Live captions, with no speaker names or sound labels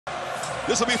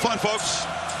This will be fun, folks.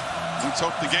 Let's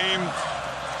hope the game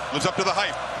lives up to the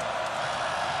hype.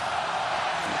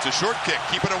 It's a short kick.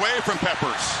 Keep it away from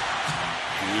Peppers.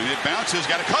 And it bounces.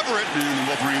 Got to cover it. And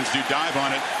the Wolverines do dive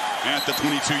on it at the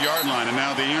 22-yard line. And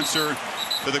now the answer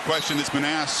to the question that's been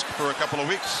asked for a couple of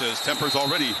weeks as tempers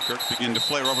already begin to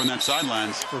flare over on that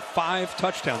sidelines. For 5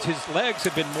 touchdowns. His legs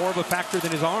have been more of a factor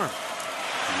than his arm.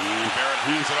 And Barrett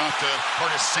hands it off to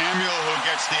Curtis Samuel, who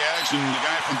gets the edge, and the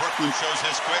guy from Brooklyn shows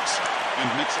his quicks and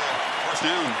makes a first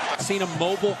down. Seen a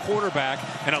mobile quarterback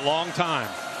in a long time.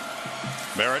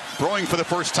 Barrett throwing for the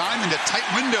first time into tight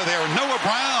window there. Noah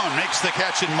Brown makes the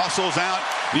catch and muscles out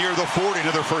near the 40.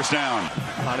 Another first down.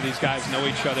 A lot of these guys know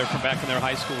each other from back in their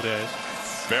high school days.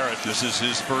 Barrett, this is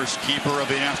his first keeper of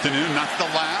the afternoon, not the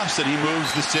last, and he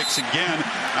moves the sticks again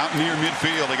out near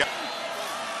midfield.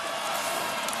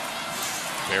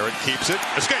 Barrett keeps it,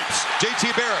 escapes.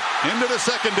 JT Barrett into the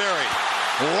secondary,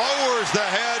 lowers the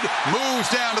head, moves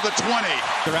down to the 20.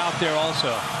 They're out there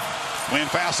also. Playing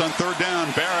fast on third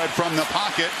down. Barrett from the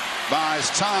pocket buys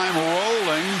time,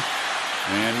 rolling,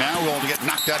 and now will get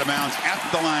knocked out of bounds at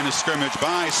the line of scrimmage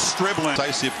by Striblin.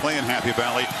 Decisive play in Happy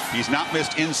Valley. He's not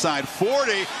missed inside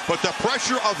 40, but the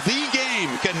pressure of the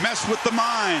game can mess with the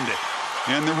mind.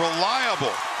 And the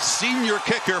reliable senior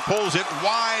kicker pulls it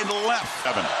wide left.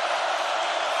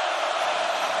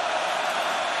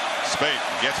 Spate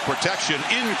gets protection,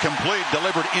 incomplete,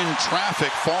 delivered in traffic.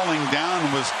 Falling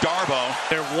down was Darbo.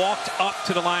 They're walked up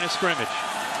to the line of scrimmage.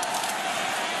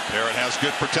 Barrett has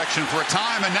good protection for a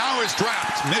time and now is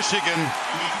dropped. Michigan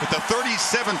with the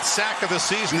 37th sack of the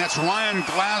season. That's Ryan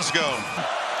Glasgow.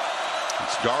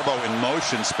 It's Darbo in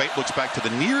motion. Spate looks back to the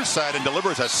near side and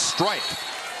delivers a strike.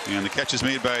 And the catch is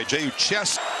made by J.U.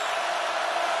 Chess.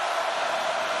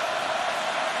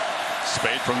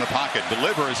 Spade from the pocket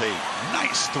delivers a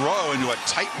nice throw into a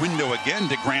tight window again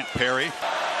to Grant Perry.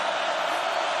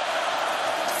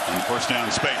 And first down,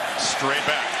 Spade straight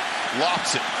back,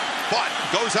 lofts it, but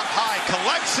goes up high,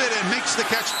 collects it, and makes the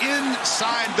catch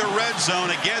inside the red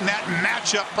zone. Again, that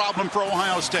matchup problem for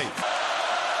Ohio State.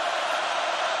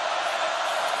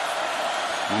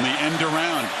 On the end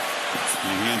around,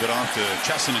 he handed off to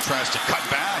Chesson, who tries to cut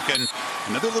back, and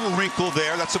another little wrinkle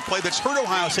there. That's a play that's hurt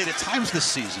Ohio State at times this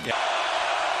season. Yeah.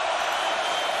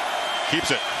 Keeps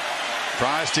it.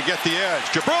 Tries to get the edge.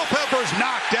 Jabril Peppers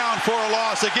knocked down for a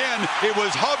loss. Again, it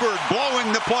was Hubbard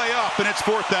blowing the play up, and it's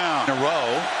fourth down. In a row,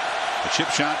 a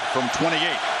chip shot from 28.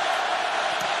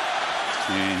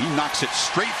 And he knocks it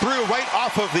straight through right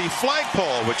off of the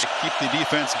flagpole, which keep the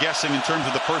defense guessing in terms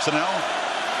of the personnel.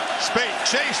 Spate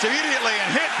chased immediately and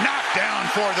hit, knocked down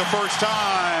for the first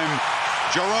time.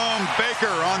 Jerome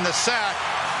Baker on the sack.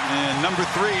 And number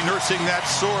 3, nursing that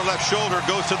sore left shoulder,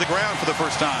 goes to the ground for the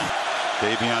first time.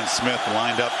 Davion Smith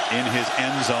lined up in his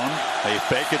end zone. They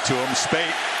fake it to him. Spate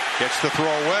gets the throw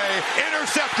away.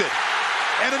 Intercepted.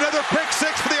 And another pick 6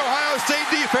 for the Ohio State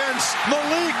defense.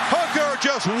 Malik Hooker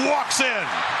just walks in.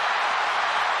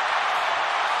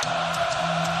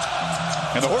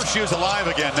 And the horseshoe's alive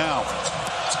again now.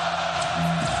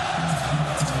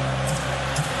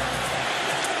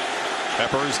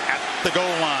 Peppers at the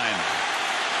goal line.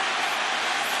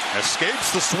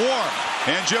 Escapes the swarm.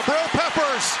 And Jabril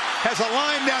Peppers has a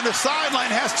line down the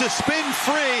sideline, has to spin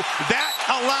free. That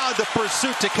allowed the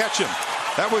pursuit to catch him.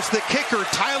 That was the kicker,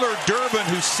 Tyler Durbin,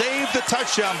 who saved the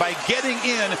touchdown by getting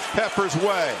in Peppers'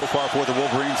 way. So far for the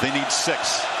Wolverines, they need 6.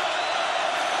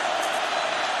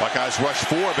 Buckeyes rush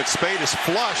 4, but Spade is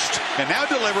flushed and now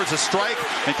delivers a strike.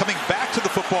 And coming back to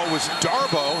the football was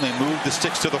Darbo. They moved the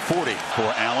sticks to the 40 for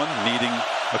Allen, needing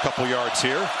a couple yards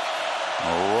here.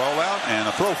 A rollout and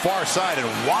a throw far side and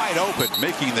wide open.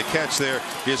 Making the catch there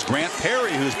is Grant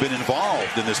Perry, who's been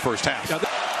involved in this first half.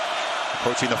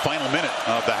 Approaching the final minute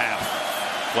of the half.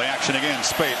 Play action again.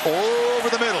 Spate over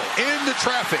the middle into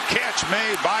traffic. Catch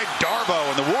made by Darbo,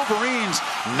 and the Wolverines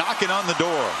knocking on the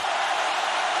door.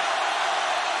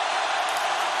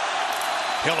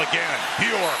 Hill again.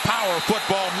 Pure power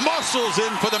football. Muscles in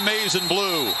for the maize and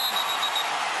blue.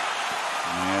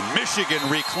 And Michigan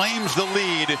reclaims the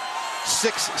lead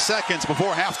 6 seconds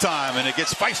before halftime, and it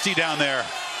gets feisty down there.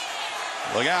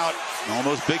 Look out. All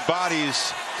those big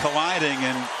bodies colliding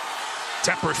and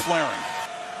tempers flaring.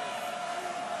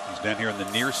 He's down here on the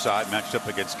near side, matched up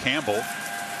against Campbell.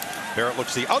 Barrett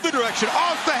looks the other direction,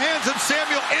 off the hands of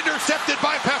Samuel, intercepted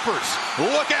by Peppers.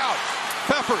 Look out.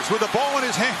 Peppers with the ball in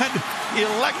his hand,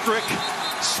 electric,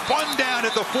 spun down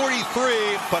at the 43,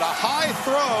 but a high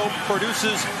throw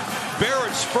produces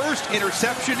Barrett's first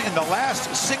interception in the last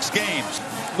 6 games.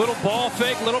 Little ball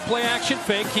fake, little play action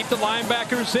fake, keep the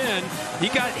linebackers in. He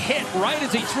got hit right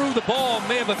as he threw the ball,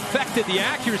 may have affected the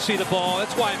accuracy of the ball.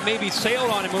 That's why it maybe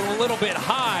sailed on him a little bit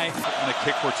high. And a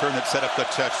kick return that set up the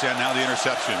touchdown, now the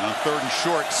interception. On 3rd and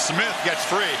short, Smith gets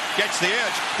free, gets the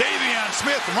edge. Davion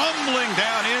Smith rumbling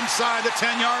down inside the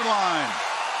 10-yard line.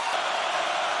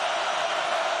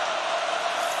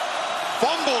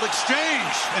 Fumbled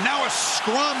exchange, and now a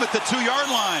scrum at the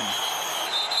 2-yard line.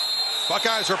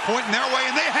 Buckeyes are pointing their way,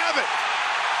 and they have it.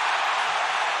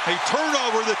 A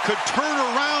turnover that could turn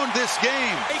around this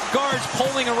game. 8 guards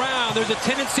pulling around. There's a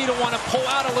tendency to want to pull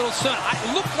out a little sooner.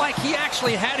 It looked like he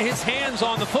actually had his hands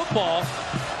on the football.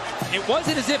 It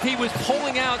wasn't as if he was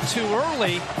pulling out too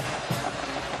early.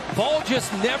 Ball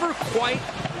just he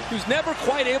was never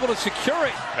quite able to secure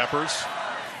it. Peppers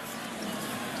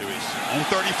to his own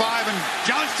 35, and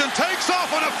Johnston takes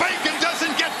off on a fake and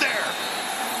doesn't get there.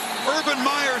 Urban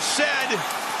Meyer said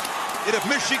that if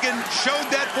Michigan showed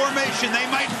that formation, they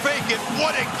might fake it.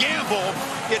 What a gamble.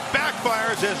 It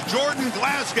backfires as Jordan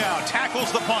Glasgow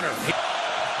tackles the punter.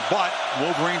 But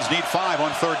Wolverines need 5 on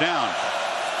 3rd down.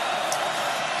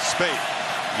 Spate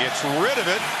gets rid of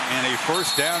it, and a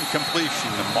 1st down completion.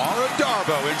 Mara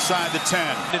Darbo inside the 10.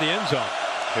 To the end zone.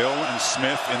 Hill and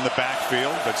Smith in the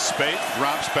backfield, but Spate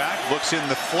drops back, looks in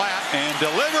the flat, and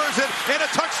delivers it in a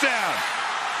touchdown.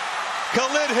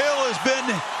 Khalid Hill has been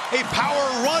a power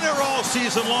runner all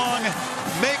season long,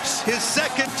 makes his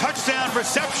 2nd touchdown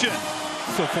reception.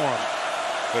 So for him.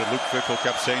 But Luke Fickell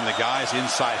kept saying the guys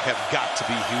inside have got to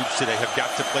be huge today, have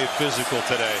got to play physical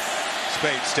today.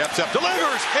 Spate steps up,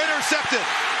 delivers, intercepted,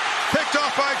 picked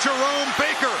off by Jerome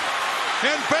Baker,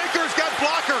 and Baker's got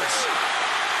blockers.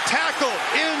 Tackled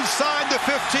inside the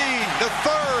 15, the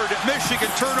 3rd Michigan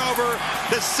turnover,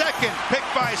 the 2nd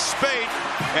picked by Spate,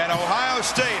 and Ohio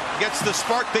State gets the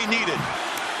spark they needed.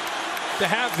 To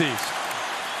have these.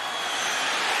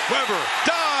 Weber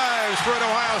dives for an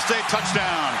Ohio State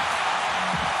touchdown.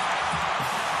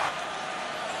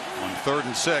 On 3rd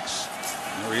and 6,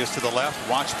 there he is to the left,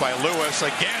 watched by Lewis,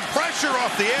 again pressure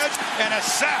off the edge, and a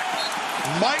sack.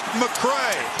 Mike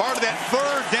McCray, part of that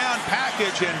 3rd down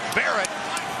package, and Barrett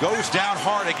goes down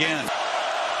hard again.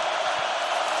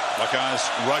 Buckeyes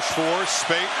rush for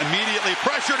Spate, immediately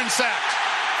pressured and sacked.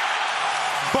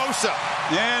 Bosa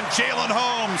and Jalen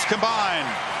Holmes combined.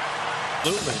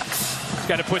 Absolutely. He's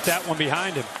got to put that one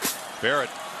behind him.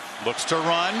 Barrett looks to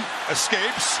run,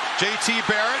 escapes. JT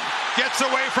Barrett gets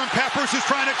away from Peppers, who's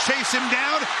trying to chase him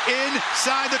down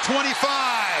inside the 25.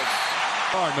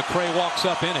 McCray walks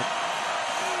up in it.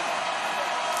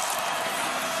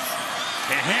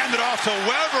 And hand it off to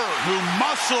Weber, who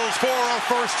muscles for a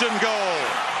 1st and goal.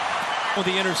 With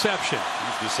the interception.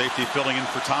 The safety filling in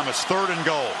for Thomas, 3rd and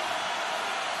goal.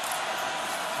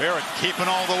 Barrett keeping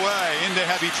all the way into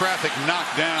heavy traffic,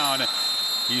 knocked down.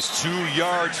 He's 2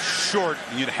 yards short.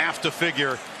 You'd have to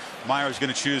figure Meyer's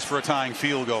going to choose for a tying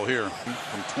field goal here.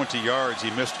 From 20 yards,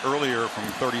 he missed earlier from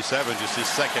 37, just his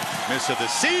 2nd miss of the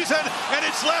season, and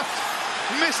it's left.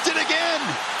 Missed it again.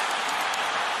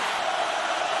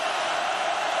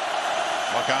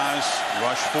 Buckeyes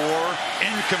rush for,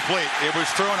 incomplete. It was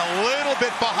thrown a little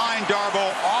bit behind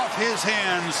Darbo, off his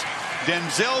hands.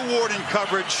 Denzel Ward in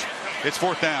coverage. It's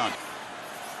 4th down.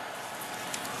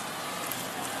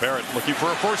 Barrett looking for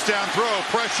a 1st down throw,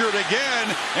 pressured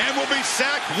again, and will be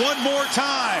sacked one more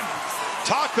time.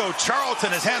 Taco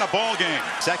Charlton has had a ball game.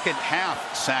 2nd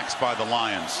half sacks by the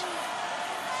Lions.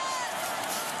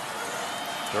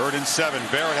 3rd and 7.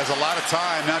 Barrett has a lot of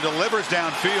time, now delivers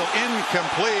downfield,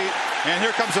 incomplete, and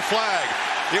here comes a flag.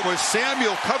 It was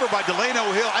Samuel covered by Delano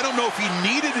Hill. I don't know if he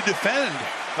needed to defend.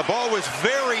 The ball was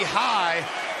very high,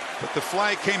 but the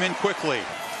flag came in quickly.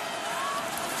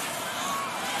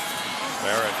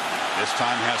 Barrett this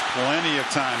time has plenty of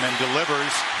time and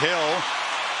delivers. Hill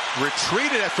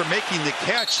retreated after making the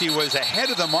catch. He was ahead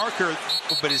of the marker,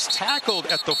 but is tackled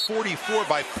at the 44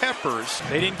 by Peppers.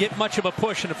 They didn't get much of a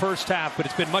push in the 1st half, but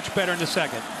it's been much better in the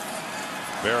 2nd.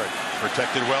 Barrett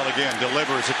protected well again,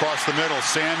 delivers across the middle.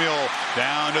 Samuel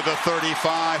down to the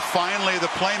 35. Finally,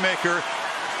 the playmaker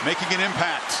making an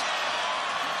impact.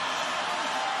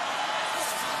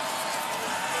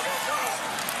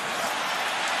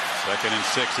 Second and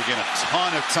 6, again a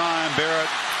ton of time. Barrett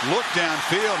looked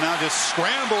downfield, now just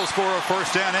scrambles for a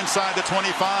 1st down inside the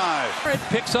 25. Barrett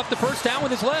picks up the 1st down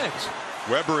with his legs.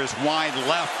 Weber is wide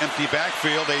left, empty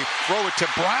backfield. They throw it to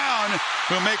Brown,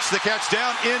 who makes the catch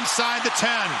down inside the 10.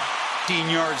 15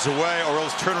 yards away, or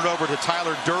else turn it over to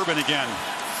Tyler Durbin again.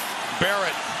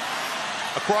 Barrett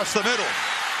across the middle.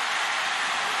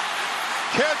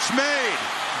 Catch made.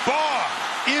 Baugh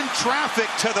in traffic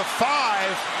to the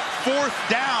 5. 4th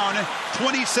down,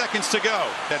 20 seconds to go.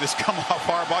 That has come off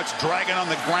Harbaugh, dragging on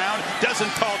the ground,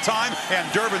 doesn't call time, and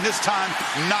Durbin this time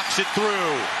knocks it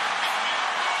through.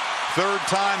 3rd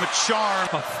time a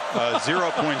charm, 0.0.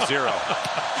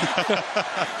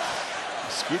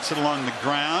 Scoots it along the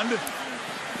ground.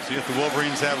 See if the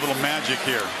Wolverines have a little magic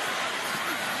here.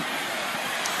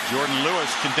 Jordan Lewis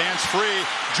can dance free.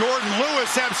 Jordan Lewis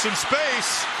has some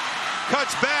space,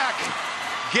 cuts back,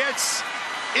 gets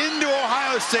into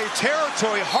Ohio State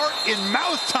territory. Heart in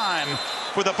mouth time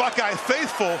for the Buckeye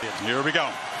faithful. Here we go.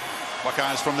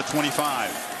 Buckeyes from the 25.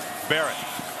 Barrett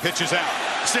pitches out.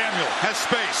 Samuel has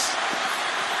space.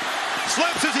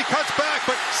 Slips as he cuts back,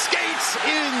 but skates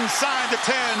inside the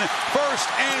 10. 1st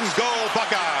and goal,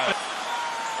 Buckeye.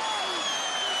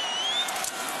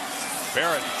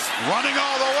 Barrett running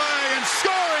all the way and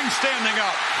scoring standing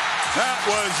up. That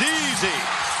was easy.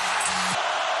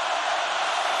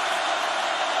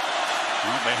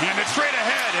 Well, they hand it straight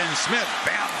ahead, and Smith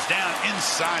bounds down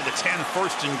inside the 10.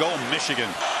 1st and goal, Michigan.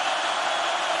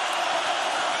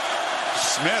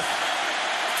 Smith,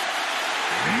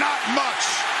 not much.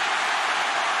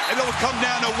 And it'll come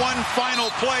down to one final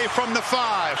play from the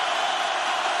 5.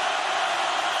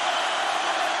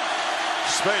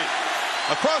 Spate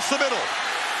across the middle.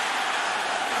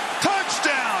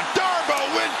 Touchdown!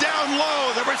 Darboh went down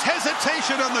low. There was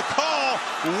hesitation on the call.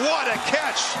 What a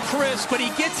catch. Chris, but he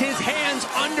gets his hands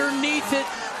underneath it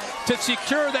to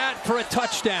secure that for a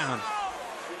touchdown.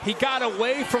 He got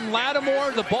away from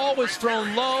Lattimore. The ball was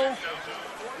thrown low,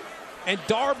 and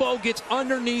Darboh gets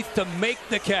underneath to make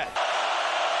the catch.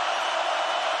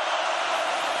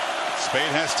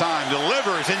 Spade has time,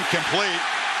 delivers, incomplete,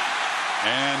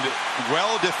 and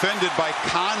well defended by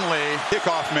Conley.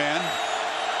 Kickoff man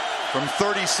from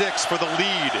 36 for the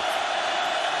lead.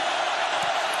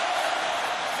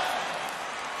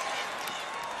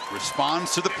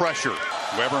 Responds to the pressure.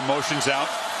 Weber motions out.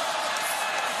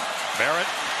 Barrett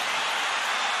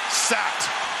sacked.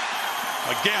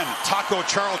 Again, Taco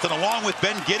Charlton along with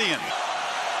Ben Gideon.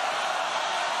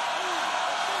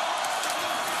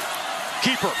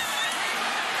 Keeper.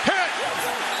 Hit!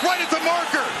 Right at the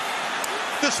marker.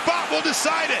 The spot will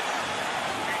decide it.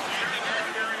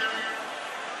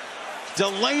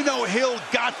 Delano Hill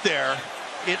got there.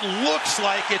 It looks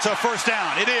like it's a 1st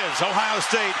down. It is. Ohio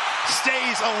State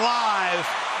stays alive,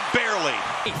 barely.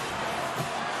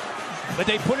 But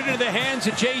they put it into the hands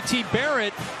of J.T.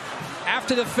 Barrett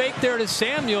after the fake there to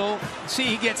Samuel. See,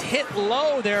 he gets hit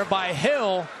low there by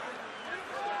Hill.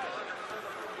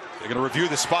 They're going to review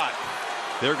the spot.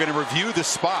 They're going to review the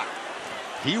spot.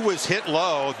 He was hit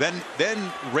low, then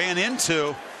ran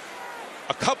into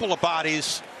a couple of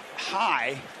bodies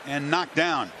high and knocked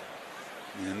down.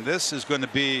 And this is going to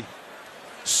be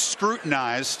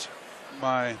scrutinized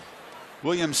by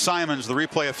William Simons, the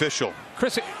replay official.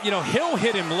 Chris, you know, Hill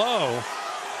hit him low,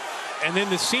 and then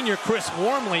the senior Chris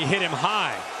Wormley hit him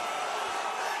high.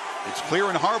 It's clear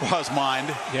in Harbaugh's mind.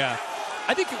 Yeah.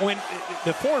 I think when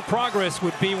the forward progress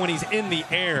would be when he's in the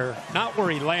air, not where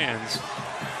he lands.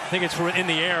 I think it's in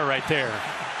the air right there.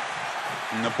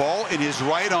 And the ball in his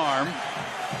right arm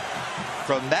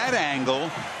from that angle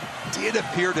did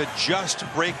appear to just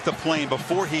break the plane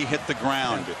before he hit the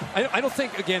ground. I don't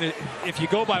think, again, if you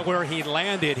go by where he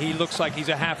landed, he looks like he's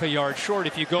a half a yard short.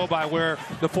 If you go by where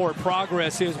the forward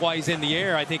progress is while he's in the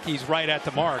air, I think he's right at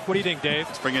the mark. What do you think, Dave?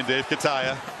 Let's bring in Dave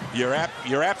Kataya.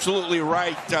 You're absolutely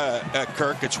right,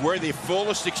 Kirk. It's where the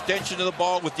fullest extension of the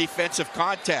ball with defensive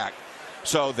contact.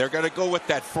 So they're going to go with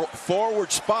that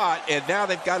forward spot, and now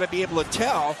they've got to be able to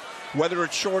tell whether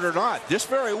it's short or not. This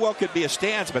very well could be a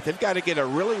stance, but they've got to get a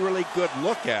really, really good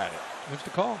look at it. What's the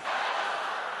call?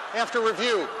 After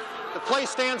review, the play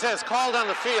stands as called on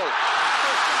the field.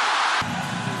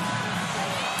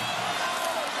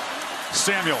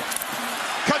 Samuel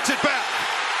cuts it back.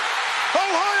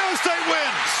 Ohio State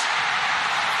wins.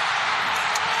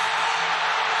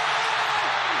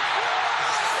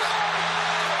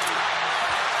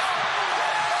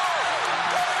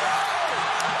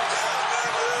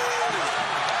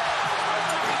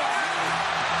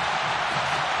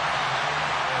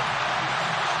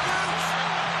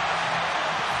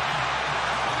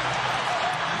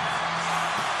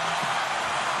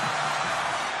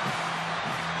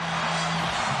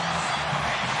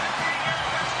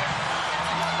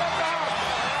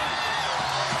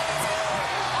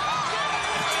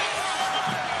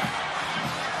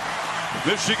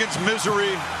 Michigan's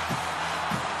misery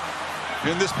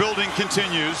in this building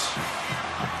continues.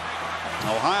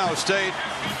 Ohio State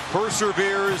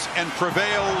perseveres and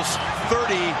prevails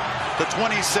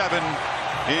 30-27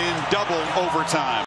 in double overtime.